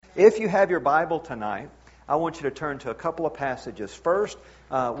If you have your Bible tonight, I want you to turn to a couple of passages. First,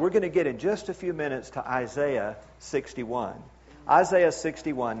 we're going to get in just a few minutes to Isaiah 61. Isaiah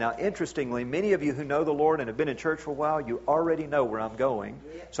 61. Now, interestingly, many of you who know the Lord and have been in church for a while, you already know where I'm going.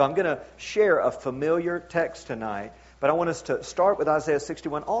 So I'm going to share a familiar text tonight. But I want us to start with Isaiah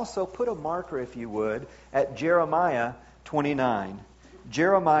 61. Also, put a marker, if you would, at Jeremiah 29.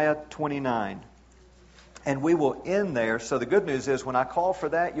 Jeremiah 29. And we will end there. So the good news is when I call for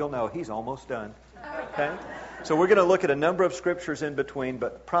that, you'll know he's almost done. Okay? So we're going to look at a number of scriptures in between,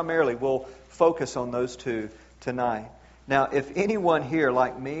 but primarily we'll focus on those two tonight. Now, if anyone here,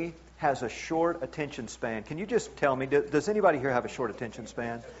 like me, has a short attention span, can you just tell me, does anybody here have a short attention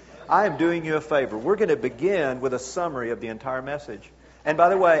span? I am doing you a favor. We're going to begin with a summary of the entire message. And by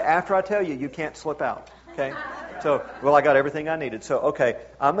the way, after I tell you, you can't slip out. Okay? So, well, I got everything I needed. So, okay,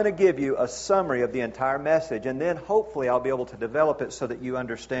 I'm going to give you a summary of the entire message, and then hopefully I'll be able to develop it so that you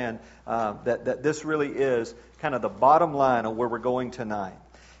understand that this really is kind of the bottom line of where we're going tonight.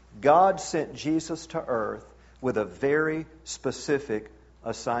 God sent Jesus to earth with a very specific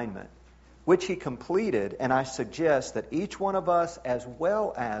assignment, which He completed, and I suggest that each one of us, as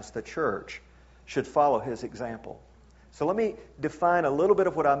well as the church, should follow His example. So let me define a little bit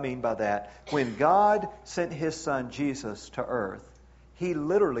of what I mean by that. When God sent His Son Jesus to earth, He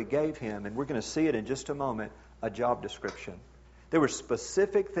literally gave Him, and we're going to see it in just a moment, a job description. There were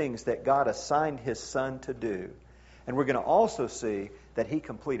specific things that God assigned His Son to do. And we're going to also see that He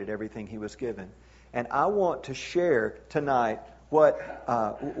completed everything He was given. And I want to share tonight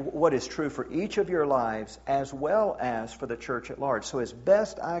what is true for each of your lives as well as for the church at large. So as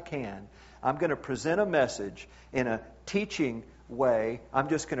best I can, I'm going to present a message in a teaching way. I'm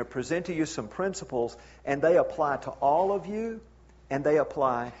just going to present to you some principles, and they apply to all of you, and they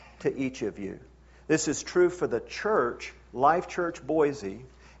apply to each of you. This is true for the church, Life Church Boise.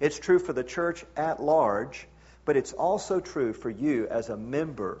 It's true for the church at large, but it's also true for you as a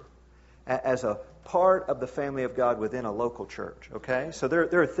member, as a part of the family of God within a local church, okay? So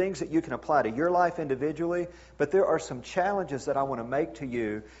there are things that you can apply to your life individually, but there are some challenges that I want to make to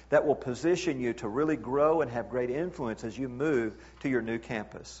you that will position you to really grow and have great influence as you move to your new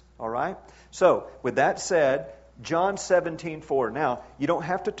campus, all right? So, with that said, John 17:4. Now, you don't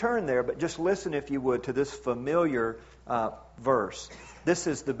have to turn there, but just listen, if you would, to this familiar verse. This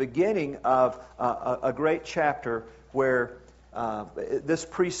is the beginning of a great chapter where this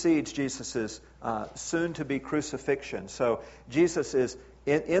precedes Jesus' soon-to-be crucifixion. So Jesus is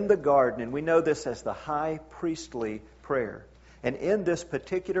in the garden, and we know this as the high priestly prayer. And in this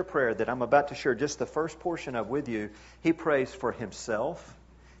particular prayer that I'm about to share just the first portion of with you, He prays for Himself,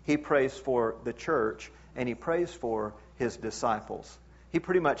 He prays for the church, and He prays for His disciples. He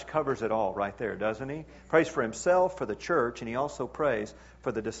pretty much covers it all right there, doesn't He? Prays for Himself, for the church, and He also prays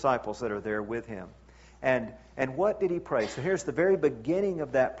for the disciples that are there with Him. And what did He pray? So here's the very beginning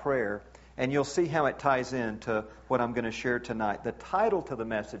of that prayer, and you'll see how it ties into what I'm going to share tonight. The title to the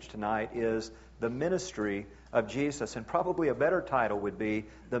message tonight is The Ministry of Jesus, and probably a better title would be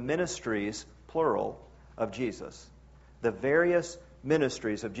The Ministries, plural, of Jesus. The various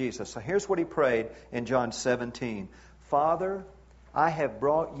ministries of Jesus. So here's what He prayed in John 17. Father, I have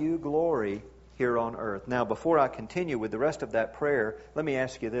brought you glory here on earth. Now, before I continue with the rest of that prayer, let me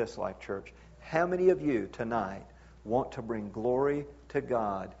ask you this, Life Church. How many of you tonight want to bring glory to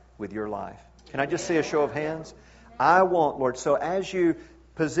God with your life? Can I just see a show of hands? I want, Lord. So as you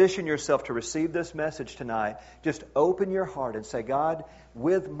position yourself to receive this message tonight, just open your heart and say, God,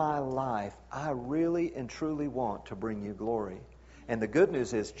 with my life, I really and truly want to bring you glory. And the good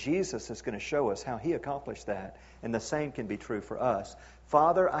news is Jesus is going to show us how He accomplished that. And the same can be true for us.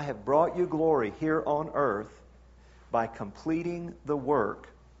 Father, I have brought you glory here on earth by completing the work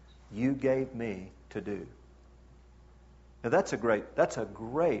you gave me to do. Now that's a great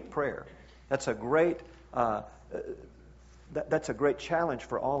prayer. That's a great challenge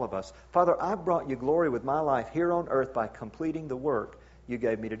for all of us. Father, I brought you glory with my life here on earth by completing the work you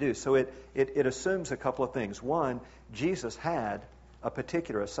gave me to do. So it assumes a couple of things. One, Jesus had a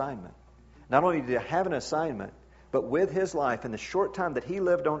particular assignment. Not only did He have an assignment, but with His life, in the short time that He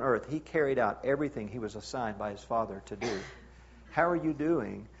lived on earth, He carried out everything He was assigned by His Father to do. How are you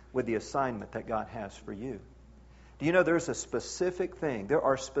doing with the assignment that God has for you? Do you know there's a specific thing? There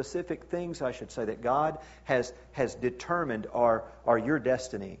are specific things, I should say, that God has determined are your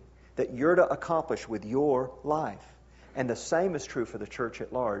destiny, that you're to accomplish with your life. And the same is true for the church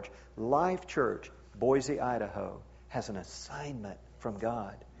at large. Life Church, Boise, Idaho, has an assignment from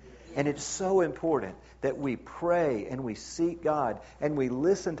God. And it's so important that we pray and we seek God and we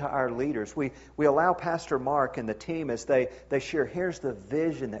listen to our leaders. We allow Pastor Mark and the team as they share, here's the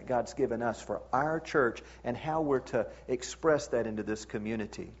vision that God's given us for our church and how we're to express that into this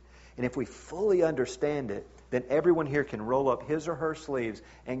community. And if we fully understand it, then everyone here can roll up his or her sleeves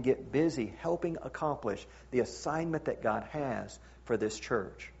and get busy helping accomplish the assignment that God has for this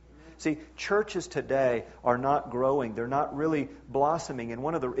church. See, churches today are not growing. They're not really blossoming. And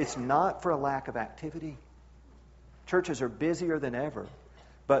it's not for a lack of activity. Churches are busier than ever.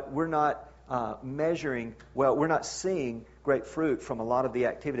 But we're not we're not seeing great fruit from a lot of the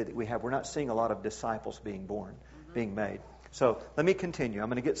activity that we have. We're not seeing a lot of disciples being born, being made. So let me continue. I'm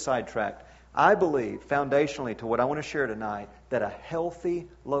going to get sidetracked. I believe, foundationally to what I want to share tonight, that a healthy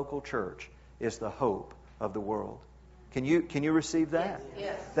local church is the hope of the world. Can you receive that?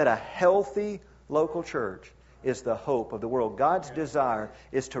 Yes. That a healthy local church is the hope of the world. God's desire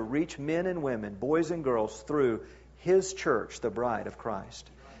is to reach men and women, boys and girls, through His church, the bride of Christ.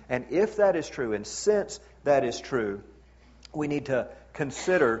 And if that is true, and since that is true, we need to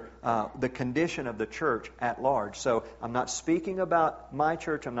consider the condition of the church at large. So I'm not speaking about my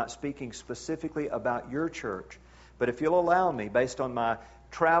church. I'm not speaking specifically about your church. But if you'll allow me, based on my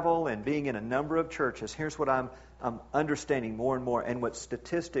travel and being in a number of churches, here's what I'm understanding more and more, and what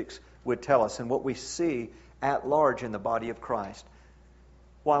statistics would tell us, and what we see at large in the body of Christ.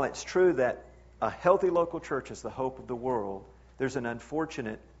 While it's true that a healthy local church is the hope of the world, there's an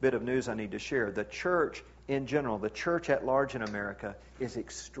unfortunate bit of news I need to share. The church in general, the church at large in America, is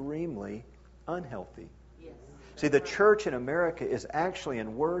extremely unhealthy. Yes. See, the church in America is actually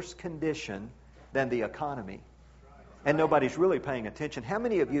in worse condition than the economy. And nobody's really paying attention. How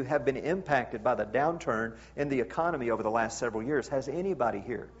many of you have been impacted by the downturn in the economy over the last several years? Has anybody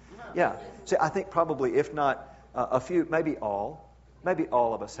here? Yeah. See, I think probably, if not a few, maybe all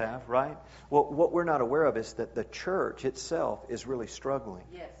of us have, right? Well, what we're not aware of is that the church itself is really struggling.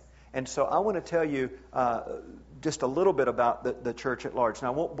 Yes. And so I want to tell you just a little bit about the church at large.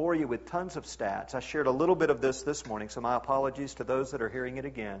 Now, I won't bore you with tons of stats. I shared a little bit of this morning, so my apologies to those that are hearing it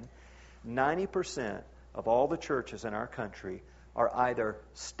again. 90% of all the churches in our country are either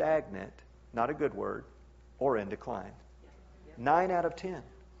stagnant, not a good word, or in decline. 9 out of 10.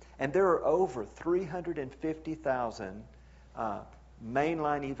 And there are over 350,000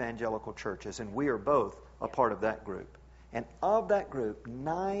 mainline evangelical churches, and we are both a part of that group. And of that group,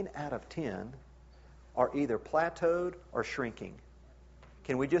 9 out of 10 are either plateaued or shrinking.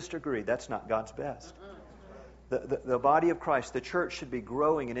 Can we just agree that's not God's best? The body of Christ, the church, should be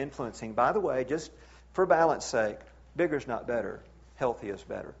growing and influencing. By the way, just for balance sake, bigger's not better. Healthy is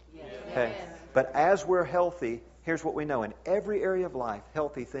better. Yes. Okay? But as we're healthy, here's what we know. In every area of life,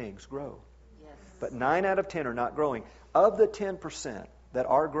 healthy things grow. Yes. But 9 out of 10 are not growing. Of the 10% that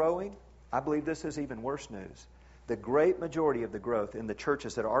are growing, I believe this is even worse news. The great majority of the growth in the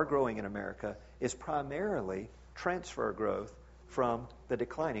churches that are growing in America is primarily transfer growth from the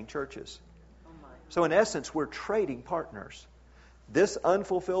declining churches. Oh my. So in essence, we're trading partners. This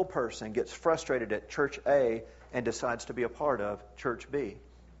unfulfilled person gets frustrated at church A and decides to be a part of church B.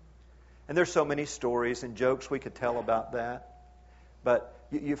 And there's so many stories and jokes we could tell about that. But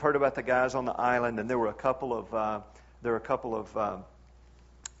you've heard about the guys on the island, and there were a couple of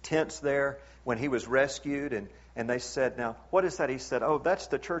tents there when he was rescued, and they said, "Now, what is that?" He said, "Oh, that's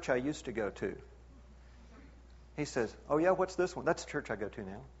the church I used to go to." He says, "Oh yeah, what's this one?" "That's the church I go to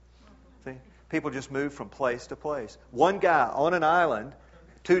now." See? People just move from place to place. One guy on an island,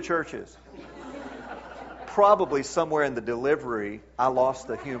 2 churches. Probably somewhere in the delivery, I lost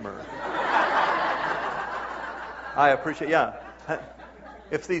the humor. I appreciate, yeah.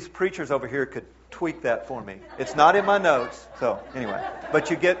 If these preachers over here could tweak that for me. It's not in my notes, so anyway. But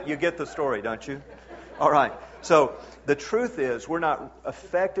you get the story, don't you? All right. So the truth is, we're not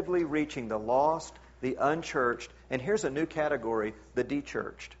effectively reaching the lost, the unchurched, and here's a new category, the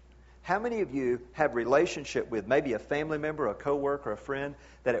dechurched. How many of you have relationship with maybe a family member, a coworker, a friend,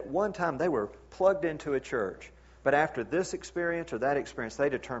 that at one time they were plugged into a church, but after this experience or that experience, they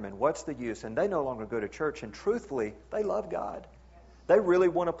determine what's the use, and they no longer go to church, and truthfully, they love God. They really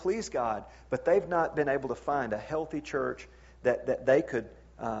want to please God, but they've not been able to find a healthy church that they could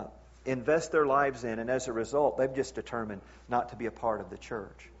invest their lives in, and as a result, they've just determined not to be a part of the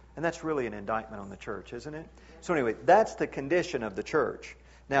church. And that's really an indictment on the church, isn't it? So anyway, that's the condition of the church.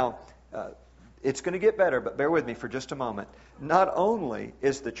 Now, it's going to get better, but bear with me for just a moment. Not only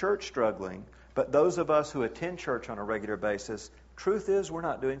is the church struggling, but those of us who attend church on a regular basis, truth is we're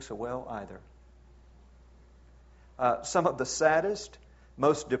not doing so well either. Some of the saddest,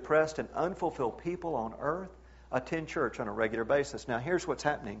 most depressed and unfulfilled people on earth attend church on a regular basis. Now, here's what's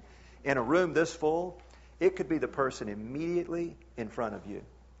happening. in a room this full, it could be the person immediately in front of you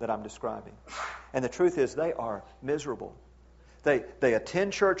that I'm describing. And the truth is, they are miserable. They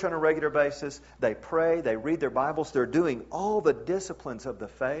attend church on a regular basis. They pray. They read their Bibles. They're doing all the disciplines of the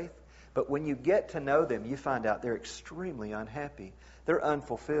faith. But when you get to know them, you find out they're extremely unhappy. They're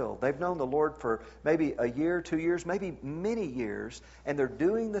unfulfilled. They've known the Lord for maybe a year, 2 years, maybe many years, and they're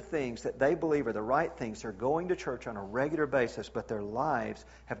doing the things that they believe are the right things. They're going to church on a regular basis, but their lives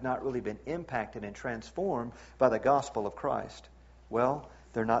have not really been impacted and transformed by the gospel of Christ. Well,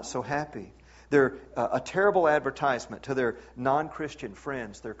 they're not so happy. They're a terrible advertisement to their non-Christian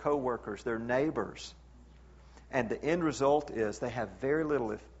friends, their co-workers, their neighbors. And the end result is they have very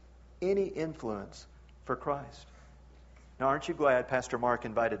little, if any, influence for Christ. Now, aren't you glad Pastor Mark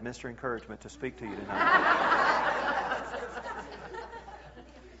invited Mr. Encouragement to speak to you tonight?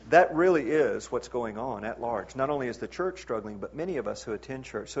 That really is what's going on at large. Not only is the church struggling, but many of us who attend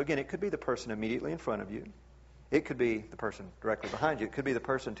church. So again, it could be the person immediately in front of you. It could be the person directly behind you. It could be the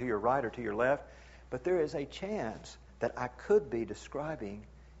person to your right or to your left. But there is a chance that I could be describing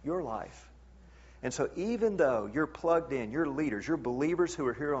your life. And so even though you're plugged in, you're leaders, you're believers who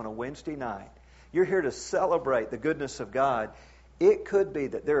are here on a Wednesday night, you're here to celebrate the goodness of God, it could be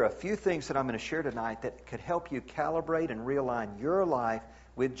that there are a few things that I'm going to share tonight that could help you calibrate and realign your life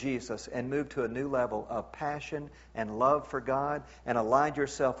with Jesus and move to a new level of passion and love for God and align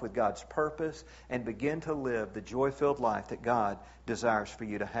yourself with God's purpose and begin to live the joy-filled life that God desires for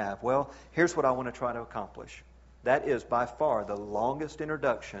you to have. Well, here's what I want to try to accomplish. That is by far the longest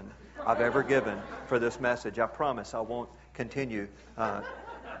introduction I've ever given for this message. I promise I won't continue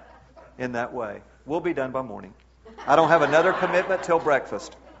in that way. We'll be done by morning. I don't have another commitment till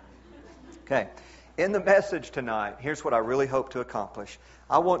breakfast. Okay. In the message tonight, here's what I really hope to accomplish.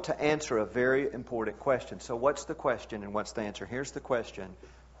 I want to answer a very important question. So what's the question and what's the answer? Here's the question.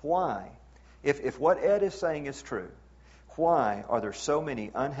 Why? If what Ed is saying is true, why are there so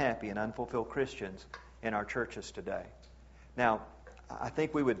many unhappy and unfulfilled Christians in our churches today? Now, I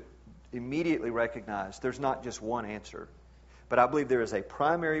think we would immediately recognize there's not just one answer. But I believe there is a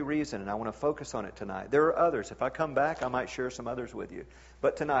primary reason, and I want to focus on it tonight. There are others. If I come back, I might share some others with you.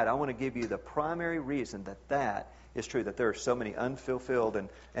 But tonight, I want to give you the primary reason that is true, that there are so many unfulfilled and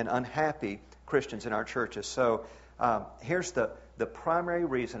unhappy Christians in our churches. So here's the primary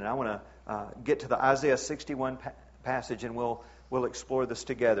reason, and I want to get to the Isaiah 61 passage, and we'll explore this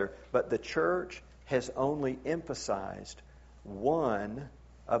together. But the church has only emphasized one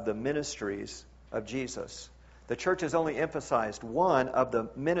of the ministries of Jesus. The church has only emphasized one of the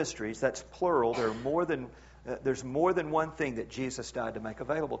ministries. That's plural. There's more than one thing that Jesus died to make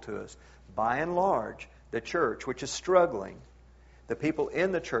available to us. By and large, the church, which is struggling, the people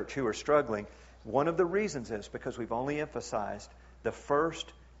in the church who are struggling, one of the reasons is because we've only emphasized the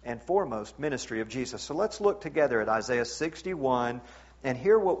first and foremost ministry of Jesus. So let's look together at Isaiah 61, and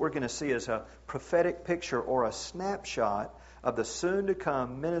here what we're going to see is a prophetic picture or a snapshot of the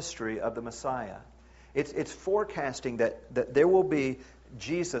soon-to-come ministry of the Messiah. It's forecasting that there will be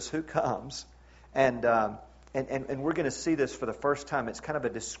Jesus who comes, and we're going to see this for the first time. It's kind of a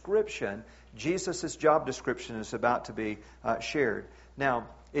description. Jesus' job description is about to be shared. Now,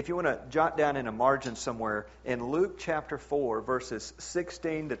 if you want to jot down in a margin somewhere, in Luke chapter 4, verses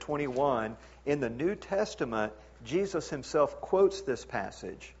 16 to 21, in the New Testament, Jesus himself quotes this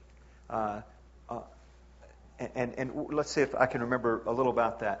passage. And let's see if I can remember a little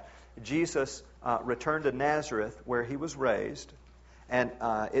about that. Jesus returned to Nazareth, where he was raised, and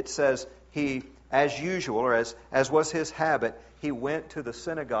it says he, as usual, or as was his habit, he went to the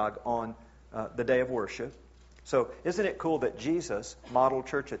synagogue on the day of worship. So isn't it cool that Jesus modeled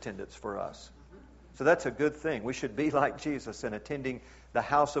church attendance for us? So that's a good thing. We should be like Jesus in attending the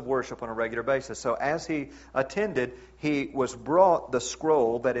house of worship on a regular basis. So as he attended, he was brought the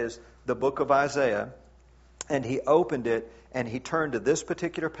scroll, that is the book of Isaiah, and he opened it, and he turned to this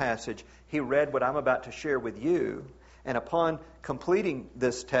particular passage. He read what I'm about to share with you. And upon completing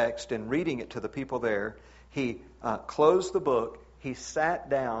this text and reading it to the people there, he closed the book, he sat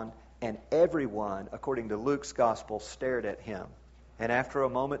down, and everyone, according to Luke's gospel, stared at him. And after a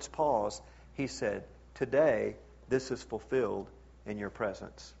moment's pause, he said, "Today, this is fulfilled in your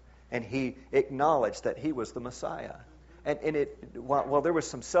presence." And he acknowledged that he was the Messiah. And while there was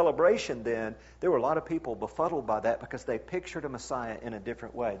some celebration then, there were a lot of people befuddled by that because they pictured a Messiah in a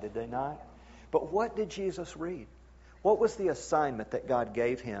different way, did they not? But what did Jesus read? What was the assignment that God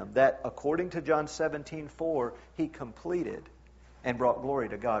gave him that, according to John 17:4, he completed and brought glory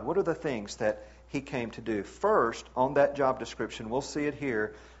to God? What are the things that he came to do? First, on that job description, we'll see it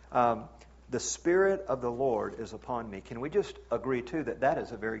here, The Spirit of the Lord is upon me. Can we just agree, too, that that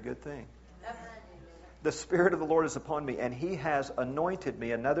is a very good thing? The Spirit of the Lord is upon me, and He has anointed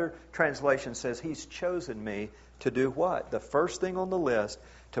me. Another translation says He's chosen me to do what? The first thing on the list,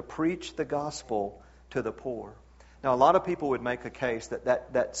 to preach the gospel to the poor. Now, a lot of people would make a case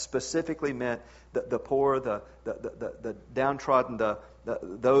that specifically meant the poor, the downtrodden,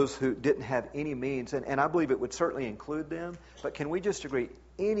 those who didn't have any means. And I believe it would certainly include them. But can we just agree,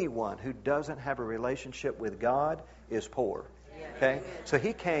 anyone who doesn't have a relationship with God is poor. Okay? So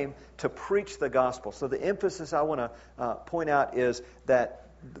He came to preach the gospel. So the emphasis I want to point out is that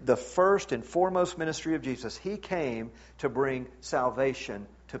the first and foremost ministry of Jesus, He came to bring salvation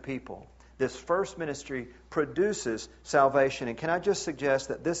to people. This first ministry produces salvation. And can I just suggest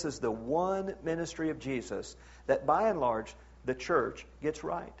that this is the one ministry of Jesus that by and large the church gets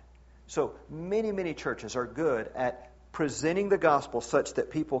right. So many, many churches are good at presenting the gospel such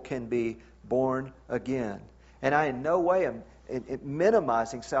that people can be born again. And I in no way am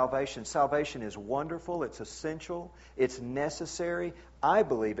minimizing salvation. Salvation is wonderful, it's essential, it's necessary. I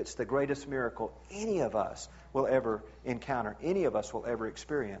believe it's the greatest miracle any of us will ever encounter, any of us will ever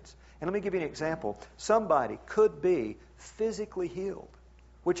experience. And let me give you an example. Somebody could be physically healed,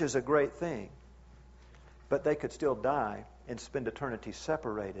 which is a great thing, but they could still die and spend eternity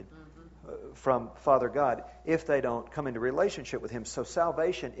separated from Father God if they don't come into relationship with Him. So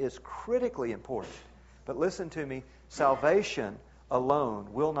salvation is critically important. But listen to me, salvation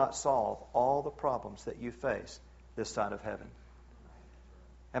alone will not solve all the problems that you face this side of heaven.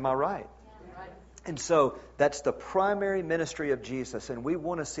 Am I right? Yeah. Right. And so that's the primary ministry of Jesus, and we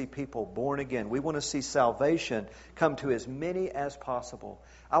want to see people born again. We want to see salvation come to as many as possible.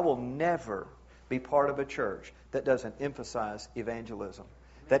 I will never be part of a church that doesn't emphasize evangelism,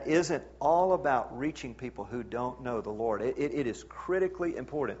 that isn't all about reaching people who don't know the Lord. It is critically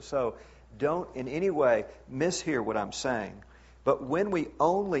important. So don't in any way mishear what I'm saying. But when we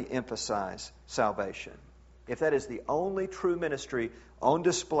only emphasize salvation, if that is the only true ministry on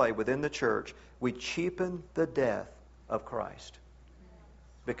display within the church, we cheapen the death of Christ,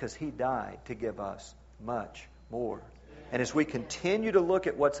 because He died to give us much more. And as we continue to look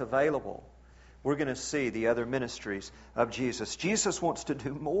at what's available, we're going to see the other ministries of Jesus. Jesus wants to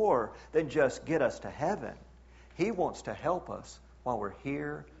do more than just get us to heaven. He wants to help us while we're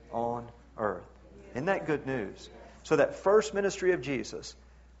here on earth. Isn't that good news? So that first ministry of Jesus,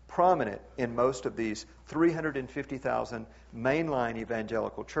 prominent in most of these 350,000 mainline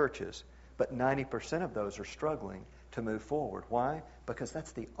evangelical churches, but 90% of those are struggling to move forward. Why? Because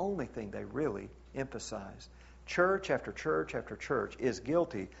that's the only thing they really emphasize. Church after church after church is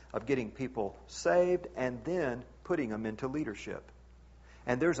guilty of getting people saved and then putting them into leadership.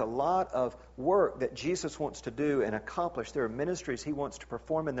 And there's a lot of work that Jesus wants to do and accomplish. There are ministries He wants to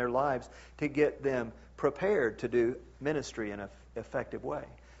perform in their lives to get them prepared to do ministry in an effective way.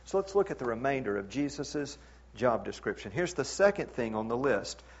 So let's look at the remainder of Jesus' job description. Here's the second thing on the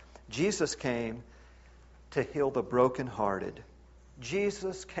list. Jesus came to heal the brokenhearted.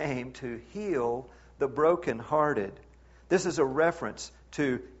 Jesus came to heal the brokenhearted. This is a reference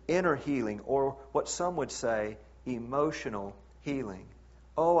to inner healing, or what some would say, emotional healing.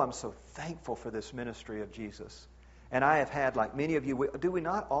 Oh, I'm so thankful for this ministry of Jesus. And I have had, like many of you, do we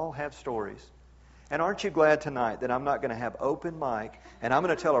not all have stories? And aren't you glad tonight that I'm not going to have open mic and I'm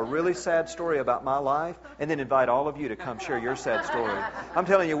going to tell a really sad story about my life and then invite all of you to come share your sad story? I'm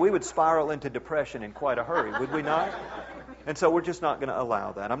telling you, we would spiral into depression in quite a hurry, would we not? And so we're just not going to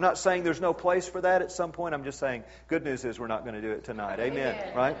allow that. I'm not saying there's no place for that at some point. I'm just saying good news is we're not going to do it tonight.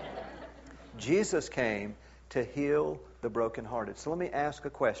 Amen. Right? Jesus came to heal the brokenhearted. So let me ask a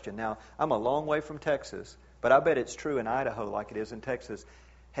question. Now, I'm a long way from Texas, but I bet it's true in Idaho like it is in Texas.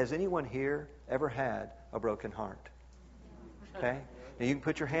 Has anyone here ever had a broken heart? Okay? Now you can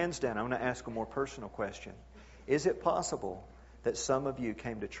put your hands down. I'm going to ask a more personal question. Is it possible that some of you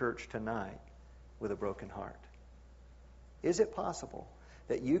came to church tonight with a broken heart? Is it possible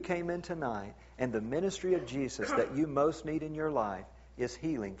that you came in tonight and the ministry of Jesus that you most need in your life is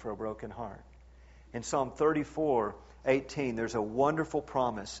healing for a broken heart? In Psalm 34:18, there's a wonderful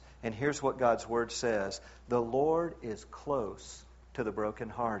promise, and here's what God's Word says. The Lord is close to the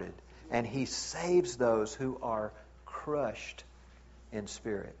brokenhearted, and He saves those who are crushed in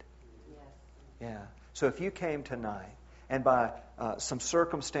spirit. Yeah. So if you came tonight, and by some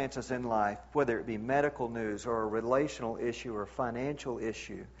circumstances in life, whether it be medical news or a relational issue or a financial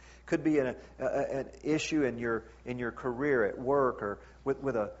issue, could be an issue in your career at work or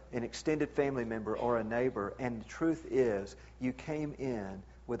with an extended family member or a neighbor, and the truth is you came in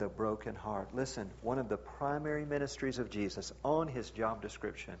with a broken heart. Listen, one of the primary ministries of Jesus on His job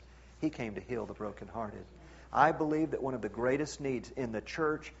description He came to heal the brokenhearted. I believe that one of the greatest needs in the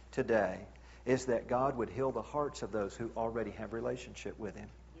church today is that God would heal the hearts of those who already have relationship with Him.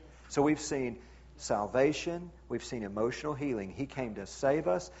 So we've seen salvation, we've seen emotional healing. He came to save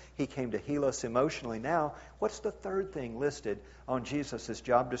us. He came to heal us emotionally. Now, what's the third thing listed on Jesus'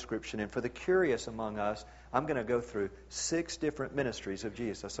 job description? And for the curious among us, I'm going to go through 6 different ministries of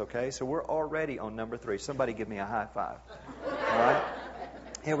Jesus, okay? So we're already on number 3. Somebody give me a high five. All right?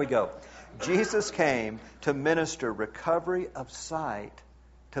 Here we go. Jesus came to minister recovery of sight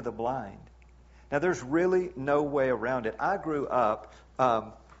to the blind. Now, there's really no way around it. I grew up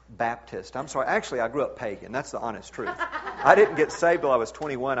Baptist. I'm sorry. Actually, I grew up pagan. That's the honest truth. I didn't get saved till I was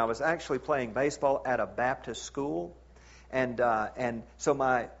 21. I was actually playing baseball at a Baptist school. And so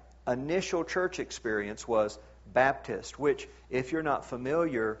my initial church experience was Baptist, which, if you're not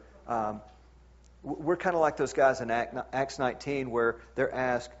familiar, we're kind of like those guys in Acts 19 where they're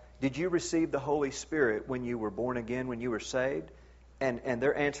asked, did you receive the Holy Spirit when you were born again, when you were saved? And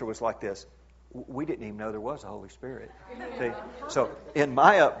their answer was like this: we didn't even know there was a Holy Spirit. See? So in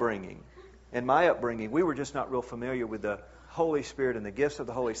my upbringing, we were just not real familiar with the Holy Spirit and the gifts of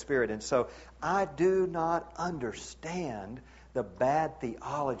the Holy Spirit. And so I do not understand the bad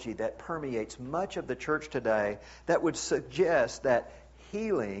theology that permeates much of the church today that would suggest that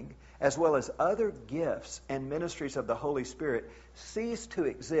healing, as well as other gifts and ministries of the Holy Spirit, ceased to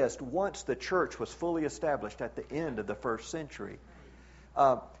exist once the church was fully established at the end of the first century.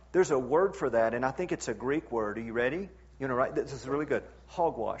 There's a word for that, and I think it's a Greek word. Are you ready? You know, right? This is really good.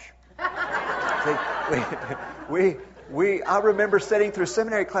 Hogwash. See, I remember sitting through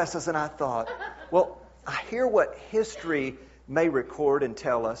seminary classes, and I thought, well, I hear what history may record and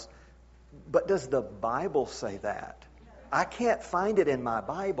tell us, but does the Bible say that? I can't find it in my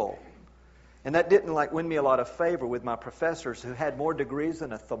Bible. And that didn't win me a lot of favor with my professors who had more degrees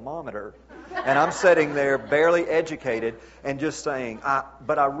than a thermometer. And I'm sitting there barely educated and just saying,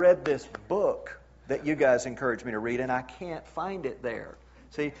 but I read this book that you guys encouraged me to read, and I can't find it there.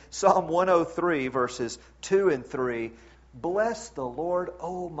 See, Psalm 103 verses 2 and 3, bless the Lord,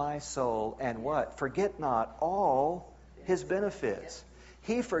 O my soul, and what? Forget not all His benefits.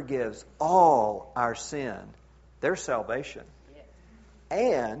 He forgives all our sin. There's salvation.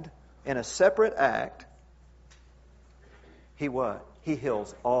 And in a separate act, He what? He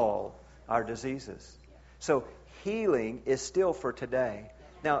heals all our diseases. So healing is still for today.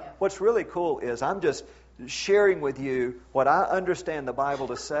 Now, what's really cool is I'm just sharing with you what I understand the Bible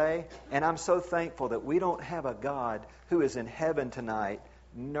to say, and I'm so thankful that we don't have a God who is in heaven tonight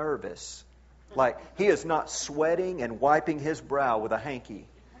nervous. Like, He is not sweating and wiping His brow with a hanky,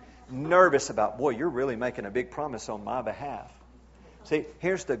 nervous about, boy, you're really making a big promise on my behalf. See,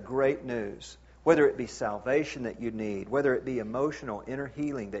 here's the great news. Whether it be salvation that you need, whether it be emotional inner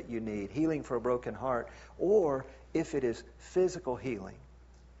healing that you need, healing for a broken heart, or if it is physical healing,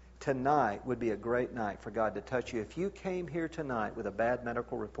 tonight would be a great night for God to touch you. If you came here tonight with a bad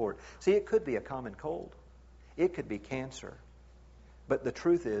medical report, see, it could be a common cold. It could be cancer. But the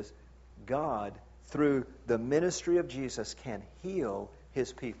truth is, God, through the ministry of Jesus, can heal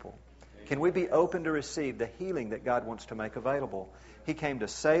His people. Can we be open to receive the healing that God wants to make available? He came to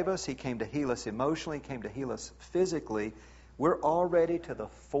save us. He came to heal us emotionally. He came to heal us physically. We're already to the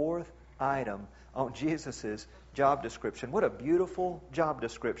 4th item on Jesus' job description. What a beautiful job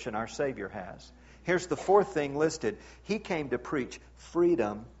description our Savior has. Here's the 4th thing listed. He came to preach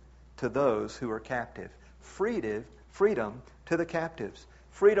freedom to those who are captive. Freedom to the captives.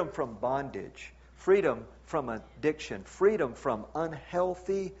 Freedom from bondage. Freedom from addiction. Freedom from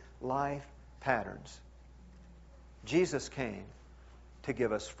unhealthy life patterns. Jesus came to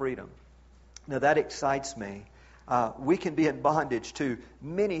give us freedom. Now that excites me. We can be in bondage to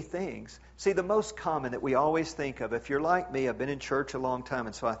many things. See, the most common that we always think of, if you're like me, I've been in church a long time,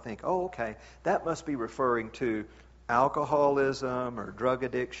 and so I think, oh, okay, that must be referring to alcoholism or drug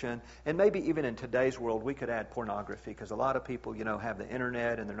addiction. And maybe even in today's world, we could add pornography, because a lot of people, have the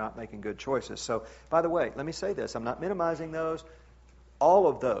internet and they're not making good choices. So, by the way, let me say this. I'm not minimizing those. All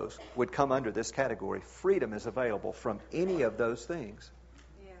of those would come under this category. Freedom is available from any of those things.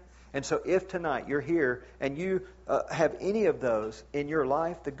 Yes. And so if tonight you're here and you have any of those in your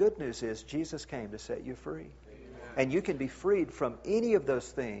life, the good news is Jesus came to set you free. Amen. And you can be freed from any of those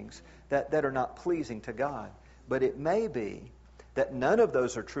things that are not pleasing to God. But it may be that none of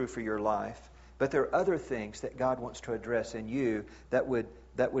those are true for your life, but there are other things that God wants to address in you that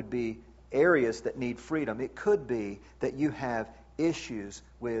would be areas that need freedom. It could be that you have issues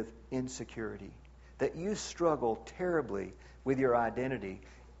with insecurity, that you struggle terribly with your identity.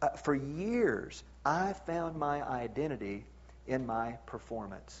 For years, I found my identity in my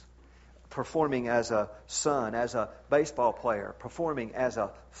performance. performing as a son, as a baseball player, performing as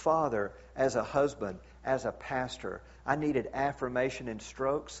a father, as a husband, as a pastor. I needed affirmation and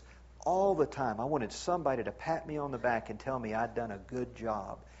strokes all the time. I wanted somebody to pat me on the back and tell me I'd done a good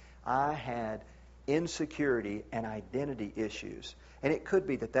job. I had insecurity and identity issues. And it could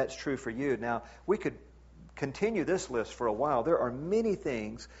be that that's true for you. Now, we could continue this list for a while. There are many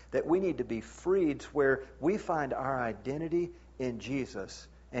things that we need to be freed where we find our identity in Jesus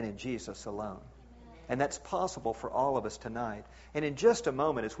and in Jesus alone. And that's possible for all of us tonight. And in just a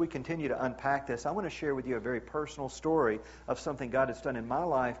moment, as we continue to unpack this, I want to share with you a very personal story of something God has done in my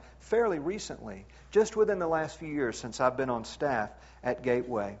life fairly recently, just within the last few years since I've been on staff at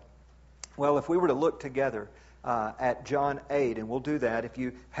Gateway. Well, if we were to look together at John 8, and we'll do that. If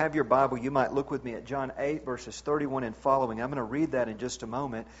you have your Bible, you might look with me at John 8, verses 31 and following. I'm going to read that in just a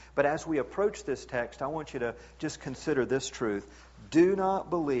moment. But as we approach this text, I want you to just consider this truth. Do not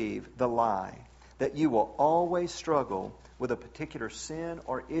believe the lie that you will always struggle with a particular sin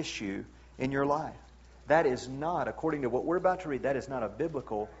or issue in your life. That is not, according to what we're about to read, that is not a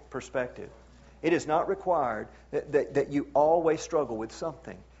biblical perspective. It is not required that you always struggle with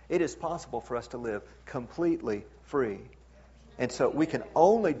something. It is possible for us to live completely free. And so we can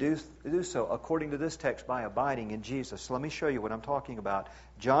only do so, according to this text, by abiding in Jesus. So let me show you what I'm talking about.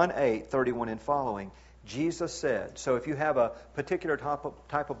 John 8, 31 and following. Jesus said, so if you have a particular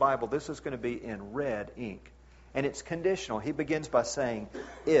type of Bible, this is going to be in red ink. And it's conditional. He begins by saying,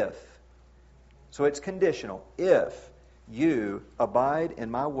 if. So it's conditional. If you abide in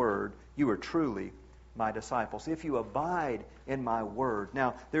my word, you are truly my disciples. If you abide in my word.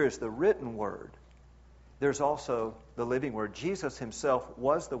 Now, there is the written word. There's also the living word. Jesus himself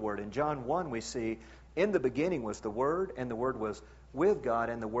was the word. In John 1, we see, in the beginning was the word, and the word was with God,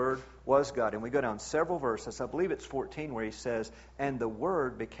 and the word was God. And we go down several verses. I believe it's 14 where he says, and the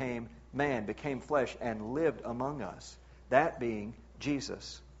word became man, became flesh, and lived among us. That being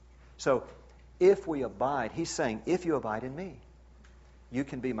Jesus. So, if we abide, he's saying, if you abide in me, you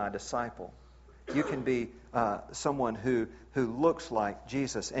can be my disciple. You can be someone who looks like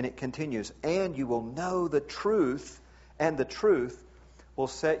Jesus. And it continues, and you will know the truth, and the truth will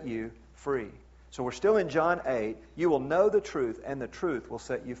set you free. So we're still in John 8. You will know the truth, and the truth will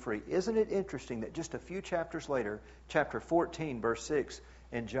set you free. Isn't it interesting that just a few chapters later, chapter 14, verse 6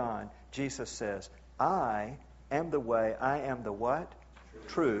 in John, Jesus says, I am the way, I am the what?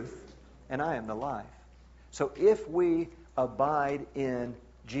 Truth, and I am the life. So if we abide in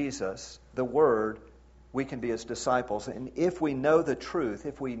Jesus, the Word, we can be His disciples. And if we know the truth,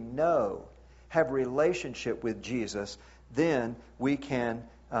 if we have relationship with Jesus, then we can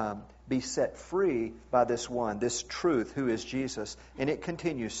be set free by this one, this truth, who is Jesus. And it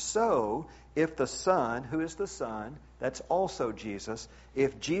continues, so if the Son, who is the Son, that's also Jesus,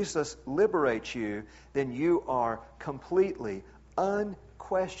 if Jesus liberates you, then you are completely,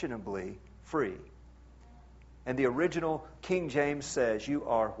 unquestionably free. And the original King James says you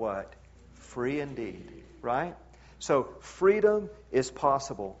are what? Free indeed, right? So freedom is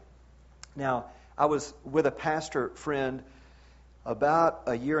possible. Now, I was with a pastor friend about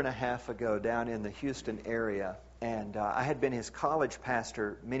a year and a half ago down in the Houston area, and I had been his college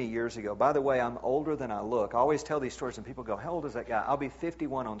pastor many years ago. By the way, I'm older than I look. I always tell these stories and people go, how old is that guy? I'll be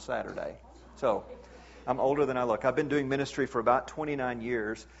 51 on Saturday. So I'm older than I look. I've been doing ministry for about 29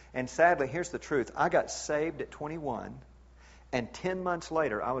 years, and sadly, here's the truth. I got saved at 21, and 10 months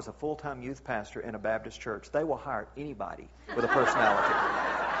later, I was a full-time youth pastor in a Baptist church. They will hire anybody with a personality.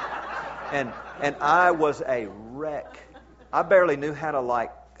 And I was a wreck. I barely knew how to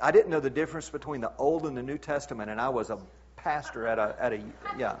I didn't know the difference between the Old and the New Testament, and I was a pastor at a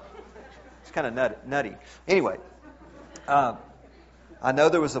it's kind of nutty. Anyway, I know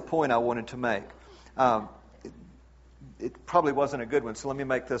there was a point I wanted to make. It probably wasn't a good one, so let me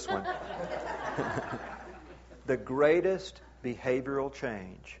make this one. The greatest behavioral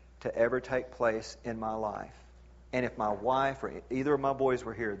change to ever take place in my life, and if my wife or either of my boys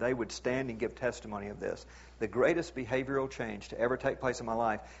were here, they would stand and give testimony of this. The greatest behavioral change to ever take place in my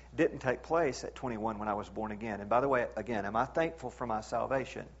life didn't take place at 21 when I was born again. And by the way, again, am I thankful for my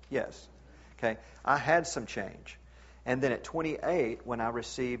salvation? Yes. Okay. I had some change. And then at 28, when I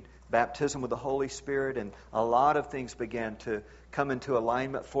received baptism with the Holy Spirit, and a lot of things began to come into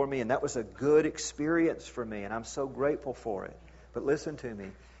alignment for me, and that was a good experience for me, and I'm so grateful for it. But listen to me.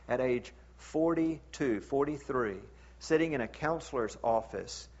 At age 42, 43, sitting in a counselor's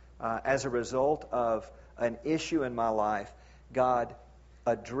office as a result of an issue in my life, God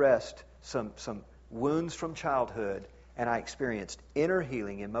addressed some wounds from childhood, and I experienced inner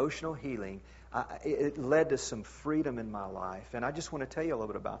healing, emotional healing. it led to some freedom in my life. And I just want to tell you a little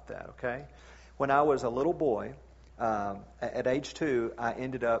bit about that, okay? When I was a little boy, at age 2, I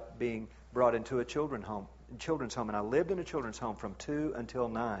ended up being brought into a children's home, and I lived in a children's home from 2 until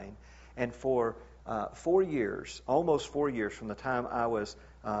 9. And for 4 years, almost 4 years, from the time I was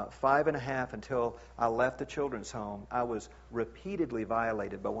 5 and a half until I left the children's home, I was repeatedly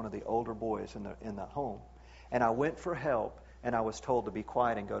violated by one of the older boys in the home. And I went for help, and I was told to be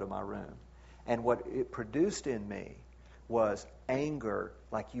quiet and go to my room. And what it produced in me was anger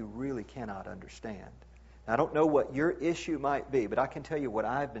like you really cannot understand. Now, I don't know what your issue might be, but I can tell you what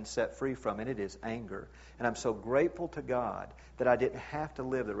I've been set free from, and it is anger. And I'm so grateful to God that I didn't have to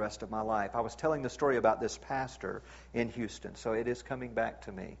live the rest of my life. I was telling the story about this pastor in Houston, so it is coming back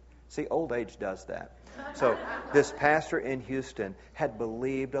to me. See, old age does that. So this pastor in Houston had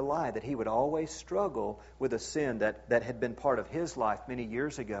believed a lie, that he would always struggle with a sin that had been part of his life many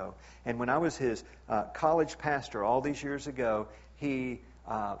years ago. And when I was his college pastor all these years ago, he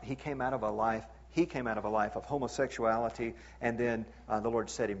came out of a life of homosexuality, and then the Lord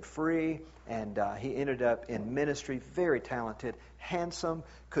set him free, and he ended up in ministry, very talented, handsome,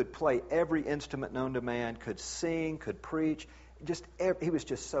 could play every instrument known to man, could sing, could preach. He was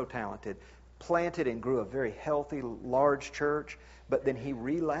just so talented. Planted and grew a very healthy, large church, but then he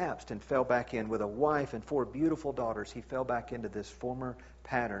relapsed and fell back in with a wife and 4 beautiful daughters. He fell back into this former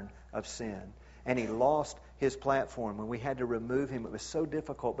pattern of sin. And he lost his platform. When we had to remove him, it was so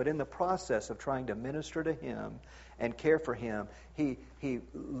difficult. But in the process of trying to minister to him and care for him, he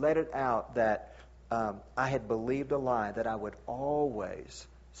let it out that I had believed a lie, that I would always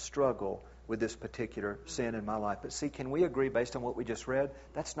struggle with this particular sin in my life. But see, can we agree, based on what we just read,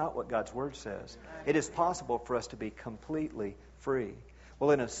 that's not what God's Word says. It is possible for us to be completely free.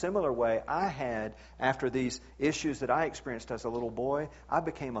 Well, in a similar way, after these issues that I experienced as a little boy, I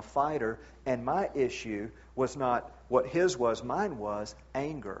became a fighter, and my issue was not what his was. Mine was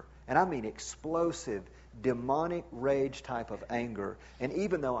anger. And I mean explosive, demonic rage type of anger. And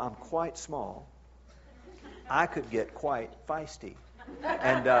even though I'm quite small, I could get quite feisty.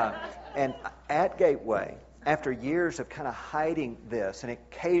 And at Gateway, after years of kind of hiding this and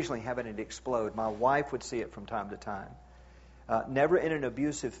occasionally having it explode, my wife would see it from time to time. Never in an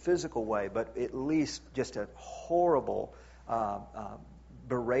abusive physical way, but at least just a horrible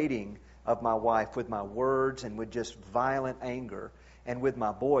berating of my wife with my words and with just violent anger. And with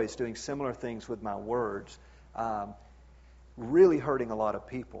my boys doing similar things with my words, really hurting a lot of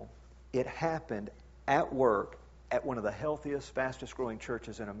people. It happened at work at one of the healthiest, fastest growing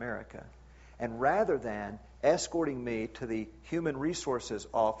churches in America. And rather than escorting me to the human resources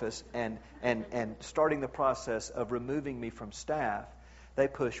office and starting the process of removing me from staff, they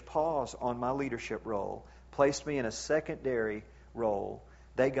pushed pause on my leadership role, placed me in a secondary role.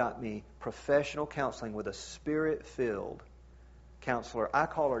 They got me professional counseling with a spirit-filled counselor. I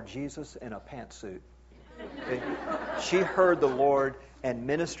call her Jesus in a pantsuit. She heard the Lord and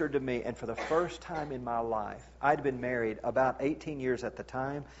ministered to me, and for the first time in my life, I'd been married about 18 years at the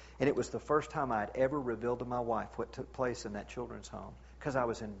time, and it was the first time I'd ever revealed to my wife what took place in that children's home, because I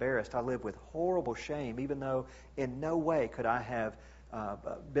was embarrassed. I lived with horrible shame, even though in no way could I have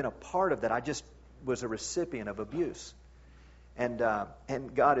been a part of that. I just was a recipient of abuse. And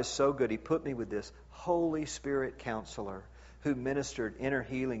God is so good. He put me with this Holy Spirit counselor who ministered inner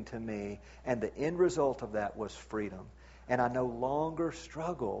healing to me, and the end result of that was freedom. And I no longer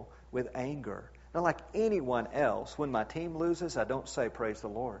struggle with anger. Not like anyone else. When my team loses, I don't say, praise the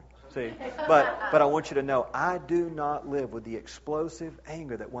Lord. See? But I want you to know, I do not live with the explosive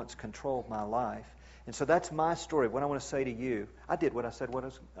anger that once controlled my life. And so that's my story. What I want to say to you, I did what I said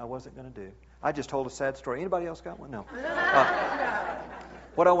I wasn't going to do. I just told a sad story. Anybody else got one? No.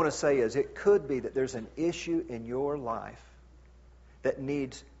 What I want to say is, it could be that there's an issue in your life that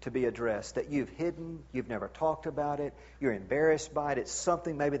needs to be addressed, that you've hidden, you've never talked about it, you're embarrassed by it, it's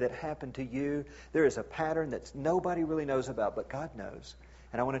something maybe that happened to you. There is a pattern that nobody really knows about, but God knows.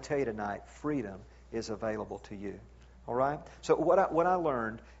 And I want to tell you tonight, freedom is available to you. All right? So what I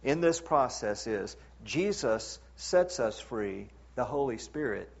learned in this process is, Jesus sets us free, the Holy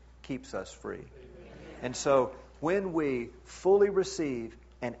Spirit keeps us free. And so when we fully receive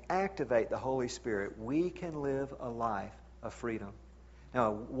and activate the Holy Spirit, we can live a life of freedom. Now,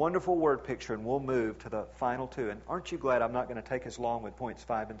 a wonderful word picture, and we'll move to the final two. And aren't you glad I'm not going to take as long with points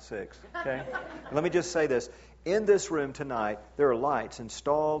 5 and 6? Okay? Let me just say this. In this room tonight, there are lights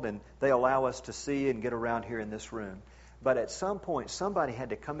installed, and they allow us to see and get around here in this room. But at some point, somebody had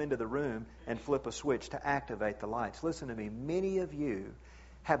to come into the room and flip a switch to activate the lights. Listen to me. Many of you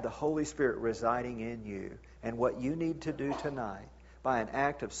have the Holy Spirit residing in you. And what you need to do tonight, by an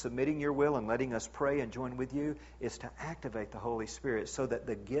act of submitting your will and letting us pray and join with you, is to activate the Holy Spirit so that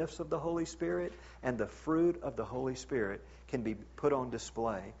the gifts of the Holy Spirit and the fruit of the Holy Spirit can be put on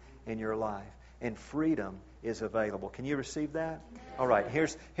display in your life. And freedom is available. Can you receive that? All right,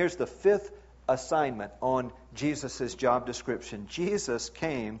 here's the fifth assignment on Jesus' job description. Jesus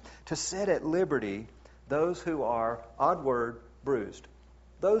came to set at liberty those who are, odd word, bruised.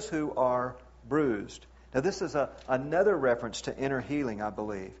 Those who are bruised. Now this is another reference to inner healing, I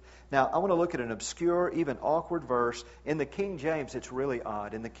believe. Now I want to look at an obscure, even awkward verse. In the King James, it's really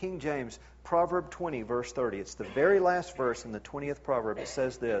odd. In the King James, Proverb 20, verse 30, it's the very last verse in the 20th proverb. It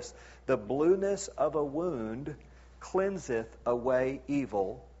says this: "The blueness of a wound cleanseth away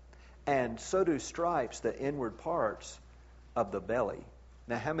evil, and so do stripes the inward parts of the belly."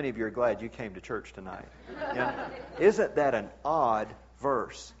 Now, how many of you are glad you came to church tonight? Yeah? Isn't that an odd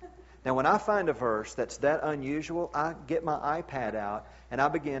verse? Now, when I find a verse that's that unusual, I get my iPad out and I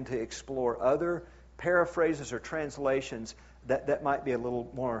begin to explore other paraphrases or translations that might be a little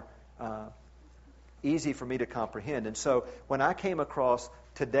more easy for me to comprehend. And so, when I came across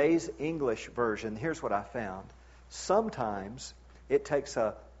today's English version, here's what I found. Sometimes it takes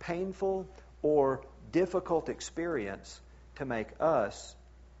a painful or difficult experience to make us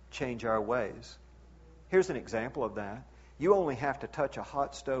change our ways. Here's an example of that. You only have to touch a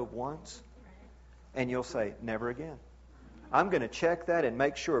hot stove once, and you'll say, never again. I'm going to check that and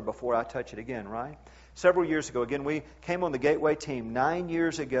make sure before I touch it again, right? Several years ago, again, we came on the Gateway team 9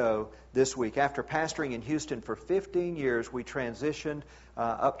 years ago this week. After pastoring in Houston for 15 years, we transitioned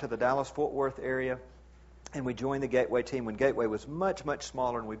up to the Dallas-Fort Worth area, and we joined the Gateway team when Gateway was much, much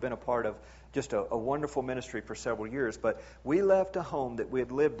smaller, and we've been a part of just a wonderful ministry for several years. But we left a home that we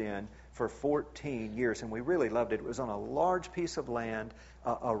had lived in for 14 years, and we really loved it. It was on a large piece of land,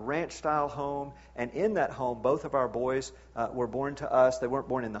 a ranch-style home, and in that home, both of our boys were born to us. They weren't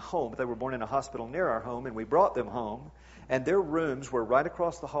born in the home, but they were born in a hospital near our home, and we brought them home, and their rooms were right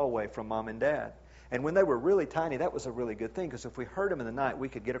across the hallway from Mom and Dad. And when they were really tiny, that was a really good thing, because if we heard them in the night, we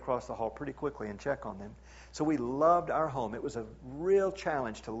could get across the hall pretty quickly and check on them. So we loved our home. It was a real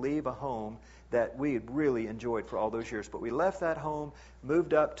challenge to leave a home that we had really enjoyed for all those years. But we left that home,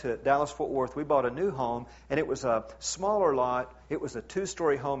 moved up to Dallas-Fort Worth. We bought a new home, and it was a smaller lot. It was a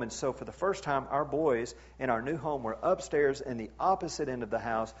 2-story home, and so for the first time, our boys in our new home were upstairs in the opposite end of the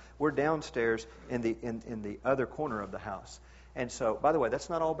house. We're downstairs in the other corner of the house. And so, by the way, that's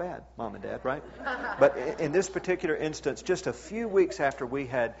not all bad, Mom and Dad, right? But in this particular instance, just a few weeks after we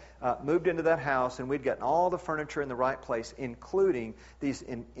had moved into that house and we'd gotten all the furniture in the right place, including these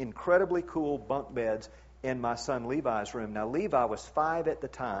incredibly cool bunk beds in my son Levi's room. Now, Levi was 5 at the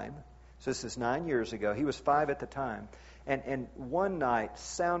time, so this is 9 years ago. He was 5 at the time. And one night,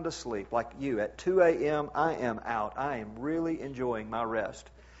 sound asleep, like you, at 2 a.m., I am out. I am really enjoying my rest.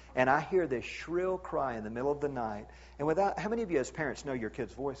 And I hear this shrill cry in the middle of the night. And how many of you as parents know your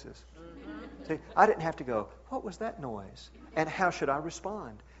kids' voices? Mm-hmm. See, I didn't have to go, what was that noise? And how should I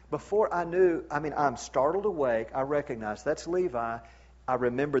respond? Before I knew, I'm startled awake. I recognized that's Levi. I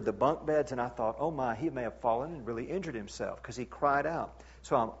remembered the bunk beds, and I thought, oh my, he may have fallen and really injured himself because he cried out.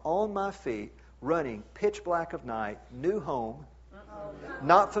 So I'm on my feet, running, pitch black of night, new home,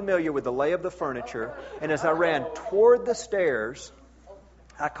 not familiar with the lay of the furniture. And as I ran toward the stairs,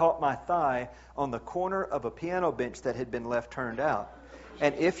 I caught my thigh on the corner of a piano bench that had been left turned out.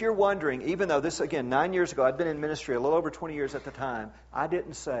 And if you're wondering, even though this, again, 9 years ago, I'd been in ministry a little over 20 years at the time, I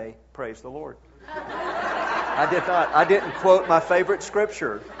didn't say, praise the Lord. I did not. I didn't quote my favorite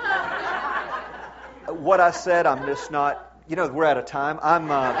scripture. What I said, I'm just not, we're out of time. I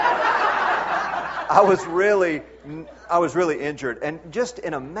was really injured. And just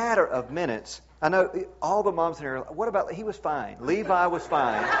in a matter of minutes, I know all the moms in here are like, what about, he was fine. Levi was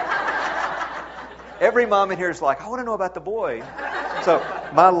fine. Every mom in here is like, I want to know about the boy. So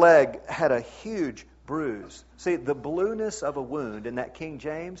my leg had a huge bruise. See, the blueness of a wound in that King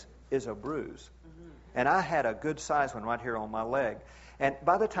James is a bruise. And I had a good size one right here on my leg. And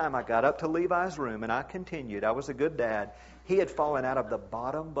by the time I got up to Levi's room and I continued, I was a good dad, he had fallen out of the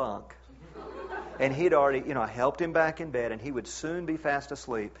bottom bunk. And he'd already, I helped him back in bed, and he would soon be fast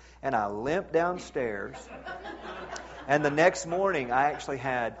asleep. And I limped downstairs. And the next morning, I actually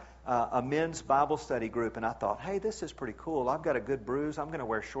had a men's Bible study group, and I thought, hey, this is pretty cool. I've got a good bruise. I'm going to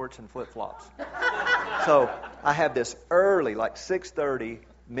wear shorts and flip-flops. So I have this early, like 6:30,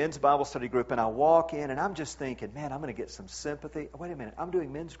 men's Bible study group, and I walk in, and I'm just thinking, man, I'm going to get some sympathy. Wait a minute, I'm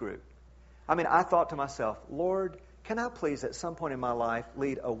doing men's group. I thought to myself, Lord, can I please at some point in my life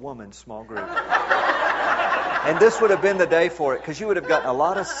lead a woman's small group? And this would have been the day for it, because you would have gotten a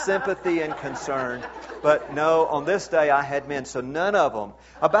lot of sympathy and concern. But no, on this day I had men, so none of them.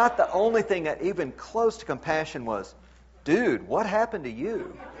 About the only thing that even close to compassion was, dude, what happened to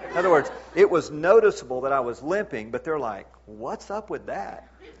you? In other words, it was noticeable that I was limping, but they're like, what's up with that?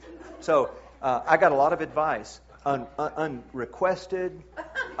 So I got a lot of advice, unrequested,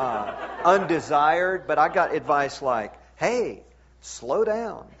 undesired, but I got advice like, hey, slow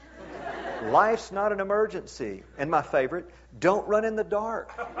down. Life's not an emergency. And my favorite, don't run in the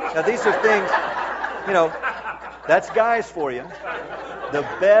dark. Now, these are things, that's guys for you. The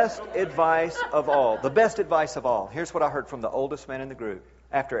best advice of all. The best advice of all. Here's what I heard from the oldest man in the group.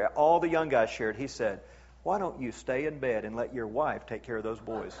 After all the young guys shared, he said, why don't you stay in bed and let your wife take care of those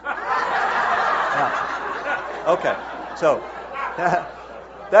boys? Now, okay, so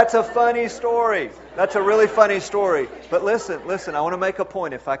that's a funny story. That's a really funny story. But listen, I want to make a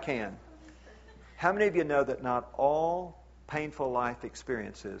point if I can. How many of you know that not all painful life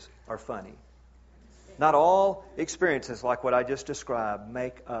experiences are funny? Not all experiences like what I just described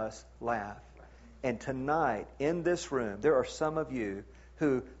make us laugh. And tonight, in this room, there are some of you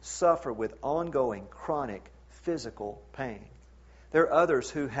who suffer with ongoing chronic physical pain. There are others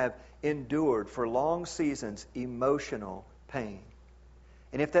who have endured for long seasons emotional pain.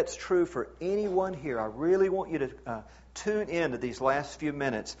 And if that's true for anyone here, I really want you to tune in to these last few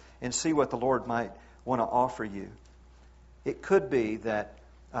minutes and see what the Lord might want to offer you. It could be that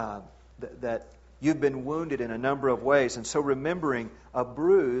that you've been wounded in a number of ways, and so remembering a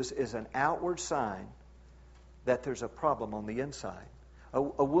bruise is an outward sign that there's a problem on the inside.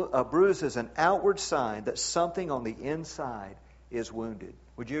 A bruise is an outward sign that something on the inside is wounded.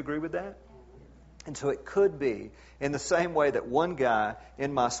 Would you agree with that? And so it could be, in the same way that one guy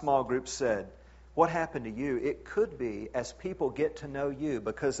in my small group said, what happened to you? It could be, as people get to know you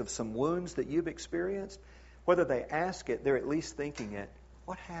because of some wounds that you've experienced, whether they ask it, they're at least thinking it,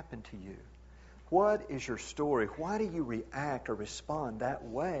 what happened to you? What is your story? Why do you react or respond that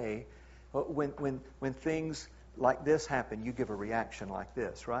way when things like this happen? You give a reaction like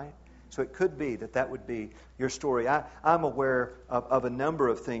this, right? So it could be that would be your story. I'm aware of a number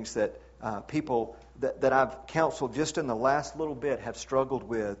of things that people that I've counseled just in the last little bit have struggled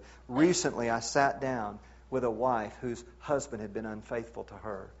with. Recently, I sat down with a wife whose husband had been unfaithful to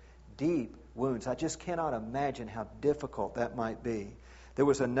her. Deep wounds. I just cannot imagine how difficult that might be. There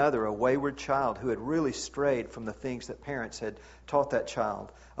was another, a wayward child who had really strayed from the things that parents had taught that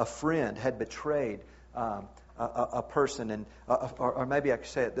child. A friend had betrayed a person, or maybe I could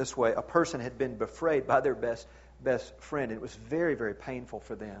say it this way: a person had been betrayed by their best friend. It was very, very painful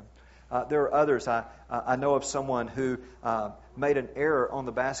for them. There are others. I know of someone who made an error on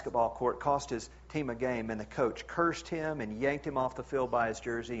the basketball court, cost his team a game, and the coach cursed him and yanked him off the field by his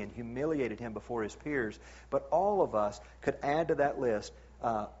jersey and humiliated him before his peers. But all of us could add to that list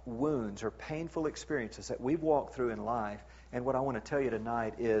wounds or painful experiences that we've walked through in life. And what I want to tell you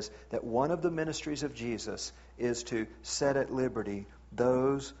tonight is that one of the ministries of Jesus is to set at liberty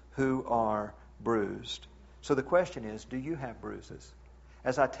those who are bruised. So the question is, do you have bruises?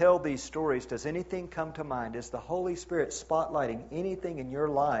 As I tell these stories, does anything come to mind? Is the Holy Spirit spotlighting anything in your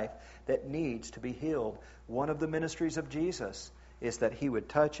life that needs to be healed? One of the ministries of Jesus is that He would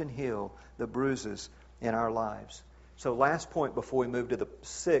touch and heal the bruises in our lives. So last point before we move to the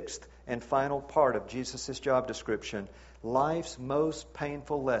sixth and final part of Jesus' job description, life's most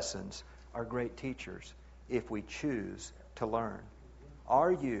painful lessons are great teachers if we choose to learn.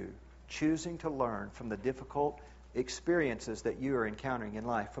 Are you choosing to learn from the difficult experiences that you are encountering in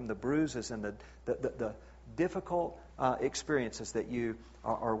life, from the bruises and the difficult experiences that you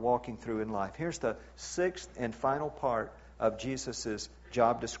are walking through in life? Here's the sixth and final part of Jesus'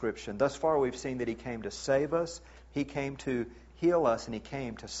 job description. Thus far we've seen that He came to save us, He came to heal us, and He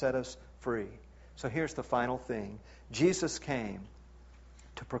came to set us free. So here's the final thing. Jesus came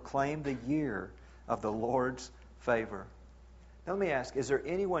to proclaim the year of the Lord's favor. Now let me ask, is there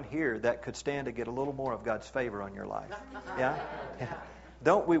anyone here that could stand to get a little more of God's favor on your life? Yeah?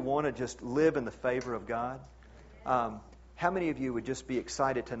 Don't we want to just live in the favor of God? How many of you would just be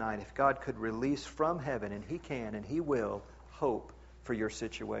excited tonight if God could release from heaven, and He can and He will, hope for your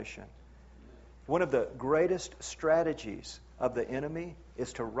situation? One of the greatest strategies of the enemy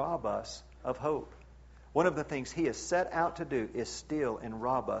is to rob us of hope. One of the things he has set out to do is steal and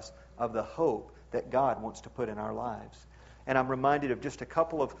rob us of the hope that God wants to put in our lives. And I'm reminded of just a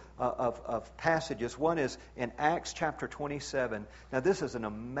couple of passages. One is in Acts chapter 27. Now, this is an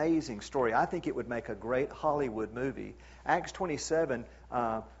amazing story. I think it would make a great Hollywood movie. Acts 27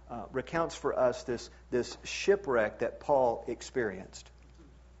 recounts for us this shipwreck that Paul experienced.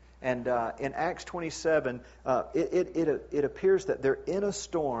 And in Acts 27, it appears that they're in a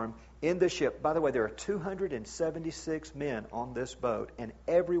storm in the ship. By the way, there are 276 men on this boat, and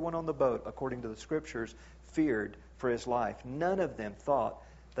everyone on the boat, according to the Scriptures, feared for his life. None of them thought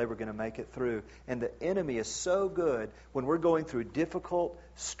they were going to make it through. And the enemy is so good when we're going through difficult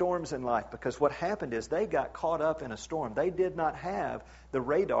storms in life, because what happened is they got caught up in a storm. They did not have the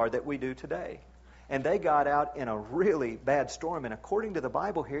radar that we do today. And they got out in a really bad storm. And according to the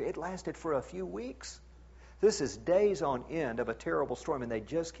Bible here, it lasted for a few weeks. This is days on end of a terrible storm, and they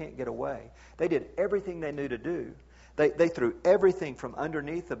just can't get away. They did everything they knew to do. They threw everything from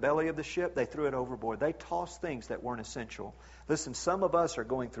underneath the belly of the ship. They threw it overboard. They tossed things that weren't essential. Listen, some of us are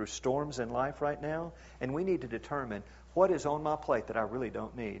going through storms in life right now, and we need to determine what is on my plate that I really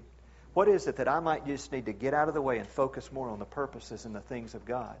don't need. What is it that I might just need to get out of the way and focus more on the purposes and the things of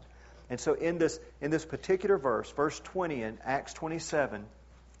God? And so in this particular verse, verse 20 in Acts 27,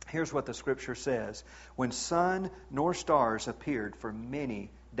 here's what the Scripture says. When sun nor stars appeared for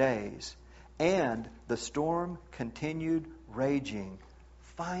many days, and the storm continued raging,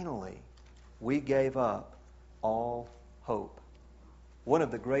 finally we gave up all hope. One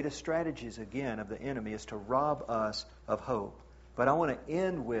of the greatest strategies, again, of the enemy is to rob us of hope. But I want to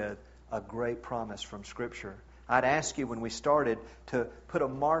end with a great promise from Scripture. I'd ask you when we started to put a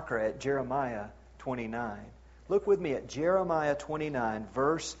marker at Jeremiah 29. Look with me at Jeremiah 29,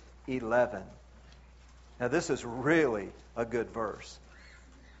 verse 11. Now this is really a good verse.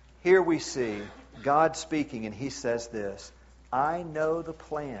 Here we see God speaking, and He says this, I know the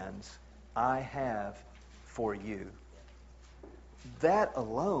plans I have for you. That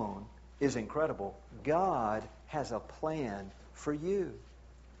alone is incredible. God has a plan for you.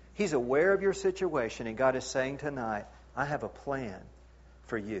 He's aware of your situation, and God is saying tonight, I have a plan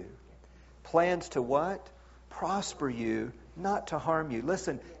for you. Plans to what? Prosper you, not to harm you.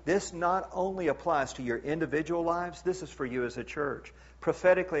 Listen, this not only applies to your individual lives, this is for you as a church.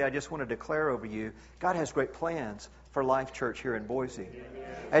 Prophetically, I just want to declare over you, God has great plans for Life Church here in Boise.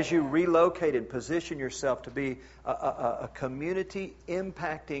 As you relocate and position yourself to be a community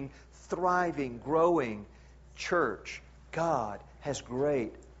impacting, thriving, growing church, God has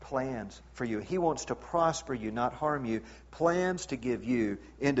great plans for you. He wants to prosper you, not harm you. Plans to give you,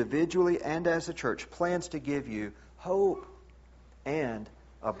 individually and as a church, plans to give you hope and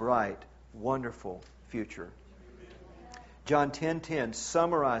a bright, wonderful future. John 10:10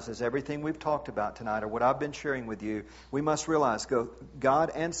 summarizes everything we've talked about tonight, or what I've been sharing with you. We must realize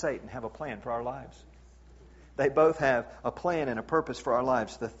God and Satan have a plan for our lives. They both have a plan and a purpose for our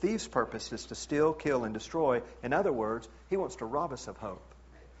lives. The thief's purpose is to steal, kill, and destroy. In other words, he wants to rob us of hope.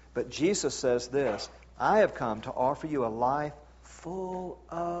 But Jesus says this, I have come to offer you a life full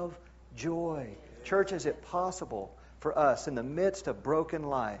of joy. Church, is it possible for us in the midst of broken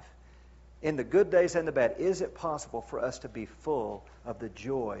life, in the good days and the bad, is it possible for us to be full of the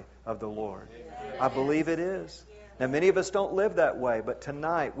joy of the Lord? I believe it is. Now, many of us don't live that way, but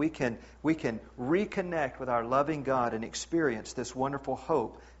tonight we can reconnect with our loving God and experience this wonderful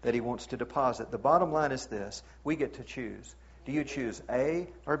hope that He wants to deposit. The bottom line is this, we get to choose. Do you choose A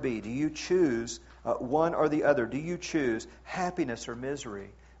or B? Do you choose one or the other? Do you choose happiness or misery?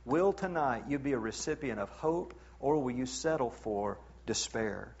 Will tonight you be a recipient of hope, or will you settle for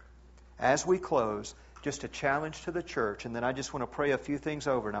despair? As we close, just a challenge to the church, and then I just want to pray a few things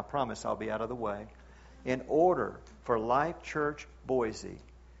over, and I promise I'll be out of the way. In order for Life Church Boise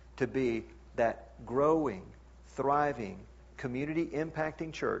to be that growing, thriving,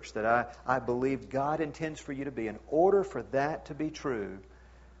 community-impacting church that I believe God intends for you to be, in order for that to be true,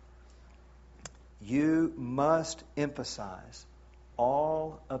 you must emphasize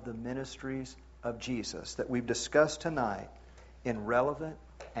all of the ministries of Jesus that we've discussed tonight in relevant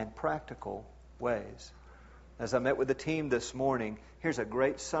and practical ways. As I met with the team this morning, here's a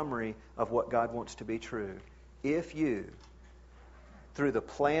great summary of what God wants to be true. If you, through the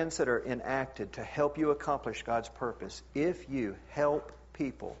plans that are enacted to help you accomplish God's purpose, if you help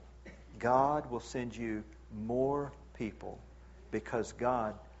people, God will send you more people because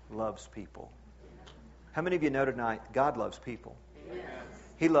God loves people. How many of you know tonight God loves people? Yes.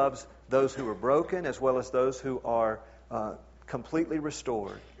 He loves those who are broken as well as those who are completely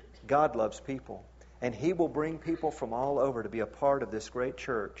restored. God loves people. And He will bring people from all over to be a part of this great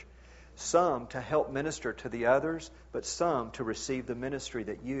church. Some to help minister to the others, but some to receive the ministry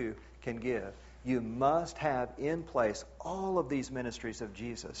that you can give. You must have in place all of these ministries of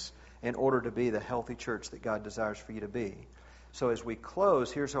Jesus in order to be the healthy church that God desires for you to be. So as we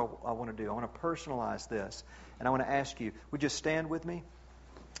close, here's what I want to do. I want to personalize this. And I want to ask you, would you stand with me?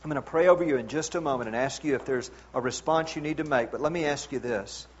 I'm going to pray over you in just a moment and ask you if there's a response you need to make. But let me ask you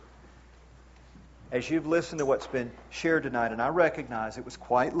this. as you've listened to what's been shared tonight, and I recognize it was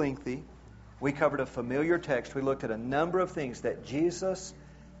quite lengthy, we covered a familiar text. We looked at a number of things that Jesus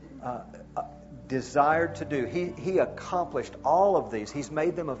desired to do. He accomplished all of these. He's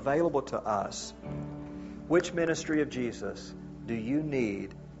made them available to us. Which ministry of Jesus do you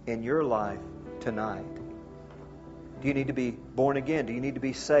need in your life tonight? Do you need to be born again? Do you need to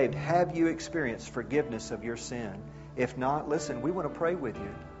be saved? Have you experienced forgiveness of your sin? If not, listen, we want to pray with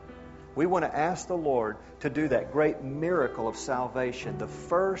you. We want to ask the Lord to do that great miracle of salvation, the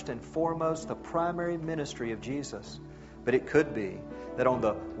first and foremost, the primary ministry of Jesus. But it could be that on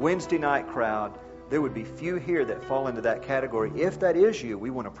the Wednesday night crowd, there would be few here that fall into that category. If that is you, we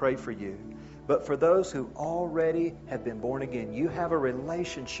want to pray for you. But for those who already have been born again, you have a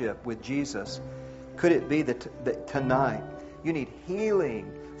relationship with Jesus. Could it be that tonight you need healing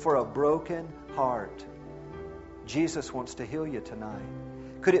for a broken heart? Jesus wants to heal you tonight.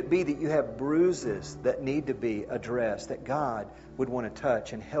 Could it be that you have bruises that need to be addressed, that God would want to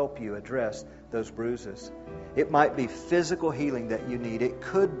touch and help you address those bruises? It might be physical healing that you need. It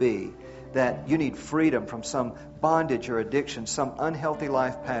could be that you need freedom from some bondage or addiction, some unhealthy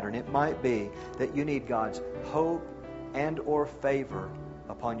life pattern. It might be that you need God's hope and or favor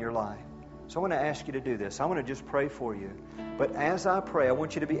upon your life. So I want to ask you to do this. I want to just pray for you. But as I pray, I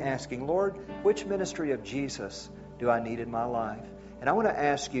want you to be asking, Lord, which ministry of Jesus do I need in my life? And I want to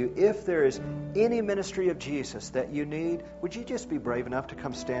ask you, if there is any ministry of Jesus that you need, would you just be brave enough to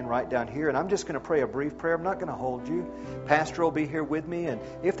come stand right down here? And I'm just going to pray a brief prayer. I'm not going to hold you. Pastor will be here with me. And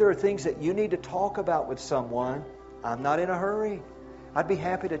if there are things that you need to talk about with someone, I'm not in a hurry. I'd be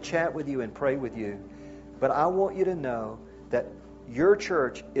happy to chat with you and pray with you. But I want you to know that your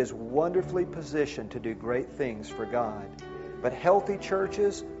church is wonderfully positioned to do great things for God. But healthy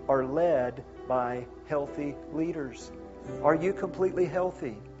churches are led by healthy leaders. Are you completely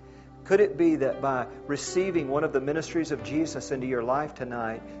healthy? Could it be that by receiving one of the ministries of Jesus into your life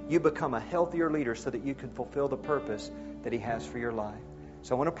tonight, you become a healthier leader so that you can fulfill the purpose that He has for your life?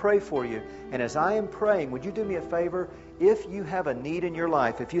 So I want to pray for you. And as I am praying, would you do me a favor? If you have a need in your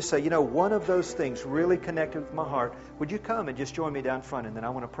life, if you say, one of those things really connected with my heart, would you come and just join me down front? And then I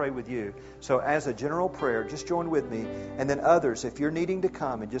want to pray with you. So as a general prayer, just join with me. And then others, if you're needing to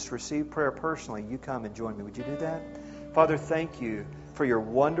come and just receive prayer personally, you come and join me. Would you do that? Father, thank you for your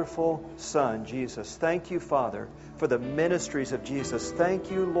wonderful Son, Jesus. Thank you, Father, for the ministries of Jesus. Thank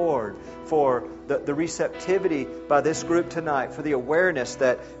you, Lord, for the receptivity by this group tonight, for the awareness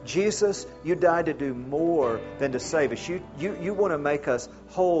that, Jesus, you died to do more than to save us. You want to make us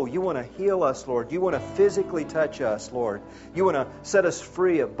whole. You want to heal us, Lord. You want to physically touch us, Lord. You want to set us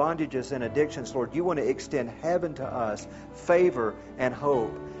free of bondages and addictions, Lord. You want to extend heaven to us, favor and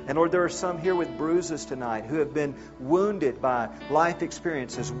hope. And Lord, there are some here with bruises tonight who have been wounded by life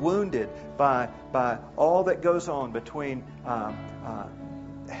experiences, wounded by all that goes on between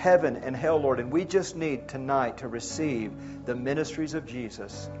heaven and hell, Lord. And we just need tonight to receive the ministries of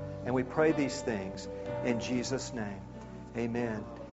Jesus. And we pray these things in Jesus' name. Amen.